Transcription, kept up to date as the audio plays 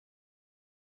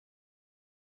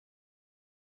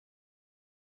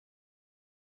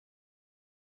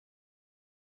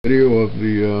Video of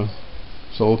the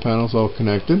solar panels all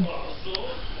connected.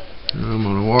 And I'm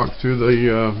going to walk through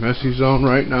the messy zone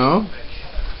right now.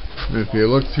 And if you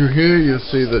look through here, you'll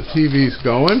see the TV's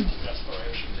going.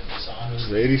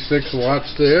 There's 86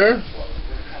 watts there.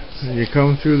 And you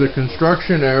come through the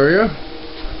construction area,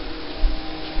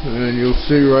 and you'll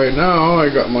see right now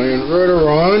I got my inverter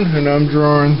on, and I'm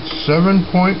drawing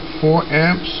 7.4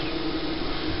 amps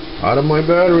out of my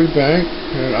battery bank,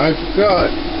 and I've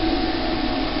got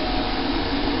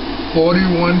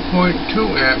 41.2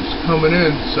 amps coming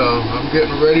in, so I'm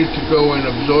getting ready to go in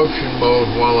absorption mode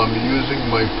while I'm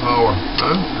using my power.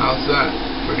 Huh? How's that?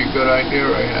 Pretty good idea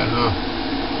I had, huh?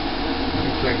 I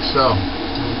think so.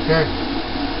 Okay.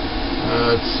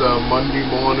 It's Monday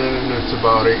morning, and it's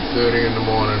about 8:30 in the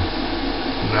morning,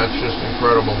 and that's just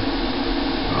incredible.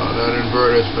 That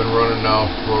inverter's been running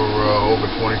now for over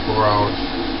 24 hours.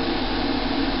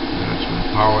 It's been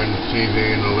powering the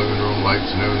TV and the living room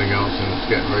lights and everything else, and it's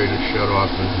getting ready to shut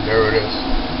off, and there it is.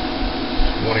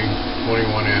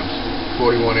 21 amps.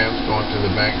 41 amps going to the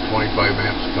bank, 25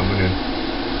 amps coming in.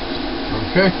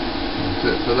 Okay, that's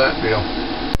it for that deal.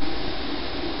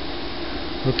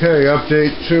 Okay,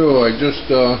 update 2. I just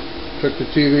took the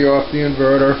TV off the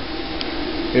inverter.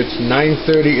 It's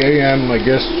 9:30 a.m. My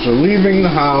guests are leaving the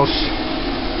house.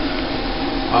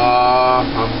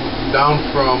 I'm down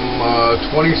from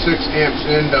 26 amps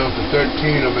in down to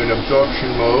 13. I'm in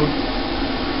absorption mode.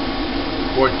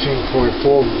 14.4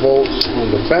 volts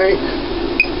on the bank.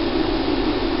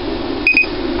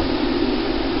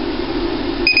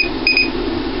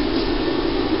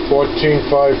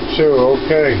 $14.52.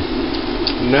 Okay.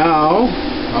 Now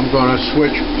I'm going to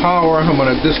switch power. I'm going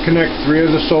to disconnect 3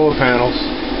 of the solar panels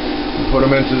and put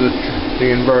them into the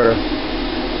inverter.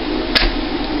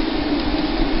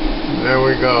 There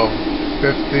we go.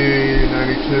 50,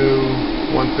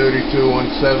 92, 132,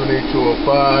 170,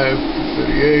 205,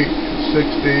 238,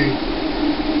 260,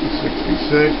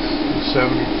 266,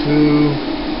 272.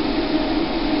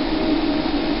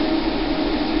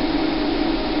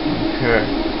 Okay.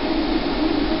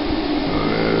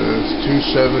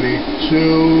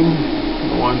 272.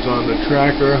 The ones on the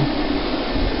tracker.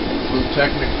 Blue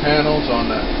Technic panels on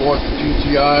that 4th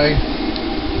GTI.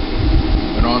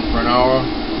 Been on for an hour and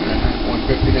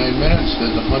 59 minutes.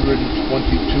 There's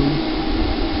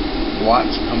 122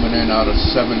 watts coming in out of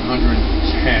 710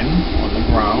 on the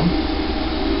ground.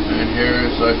 And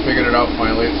here's, I figured it out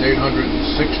finally, it's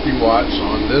 860 watts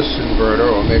on this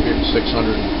inverter, or maybe it's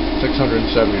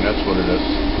 670, that's what it is.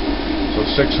 So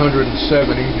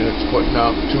 670, and it's putting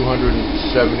out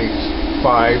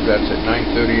 275, that's at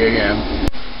 9:30 a.m.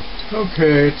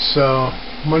 Okay, it's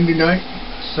Monday night,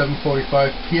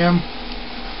 7:45 p.m.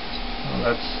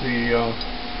 That's the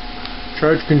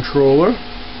charge controller,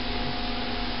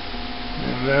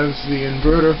 and that's the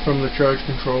inverter from the charge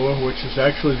controller, which is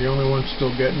actually the only one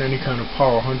still getting any kind of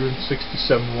power.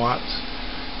 167 watts,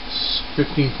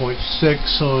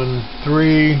 15.6 on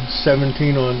 3,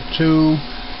 17 on 2,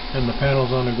 and the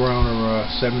panels on the ground are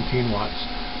 17 watts.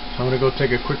 So I'm going to go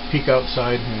take a quick peek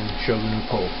outside and show the new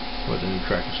pole where the new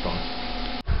tractor's going.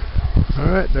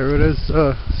 Alright, there it is,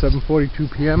 7:42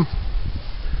 p.m.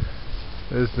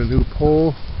 There's the new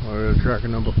pole where tracker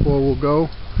number 4 will go,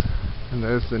 and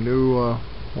there's the new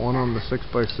one on the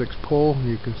 6x6 pole.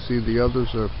 You can see the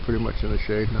others are pretty much in the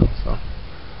shade now. So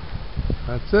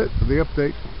that's it for the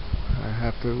update. I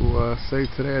have to say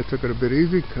today I took it a bit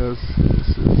easy because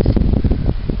this is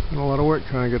a lot of work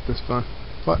trying to get this done,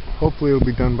 but hopefully it'll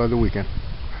be done by the weekend.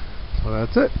 So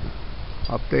that's it.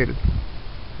 Updated.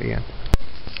 The end.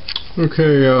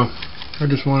 Okay, I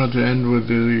just wanted to end with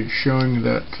the showing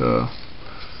that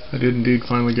I did indeed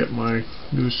finally get my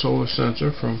new solar sensor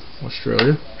from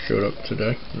Australia. Showed up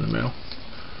today in the mail.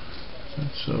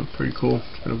 It's pretty cool.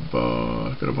 It's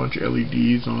got a bunch of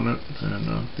LEDs on it,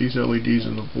 and these LEDs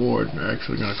in the board are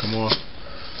actually going to come off.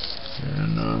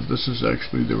 And this is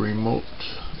actually the remote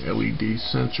LED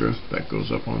sensor that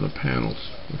goes up on the panels,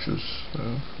 which is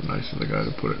nice of the guy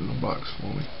to put it in the box for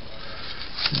me.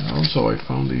 And also I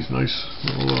found these nice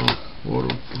little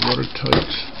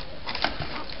watertight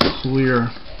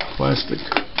clear plastic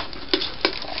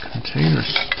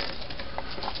containers,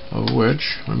 of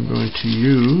which I'm going to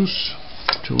use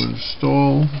to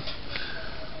install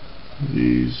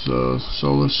these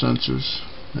solar sensors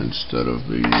instead of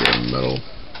the metal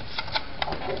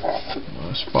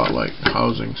spotlight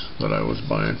housings that I was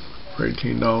buying for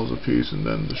 $18 a piece and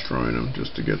then destroying them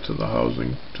just to get to the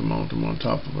housing to mount them on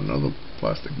top of another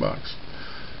plastic box.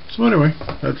 So anyway,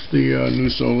 that's the new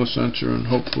solar sensor, and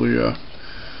hopefully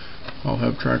I'll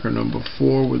have tracker number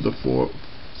 4 with the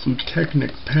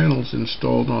Flutechnic panels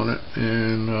installed on it,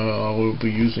 and I will be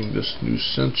using this new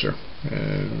sensor,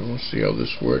 and we'll see how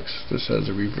this works. This has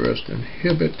a reversed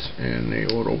inhibit and a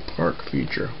auto park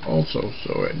feature also,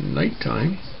 so at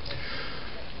nighttime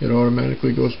it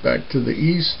automatically goes back to the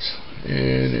east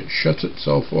and it shuts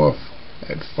itself off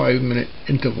at 5-minute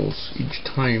intervals. Each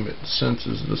time it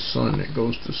senses the sun, it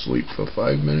goes to sleep for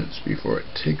 5 minutes before it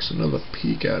takes another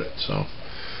peek at it. So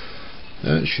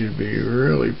that should be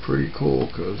really pretty cool,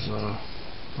 because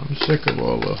I'm sick of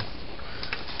all the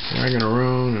dragging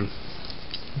around and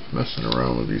messing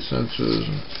around with these sensors.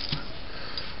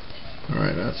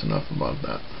 Alright, that's enough about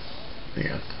that.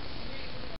 The end.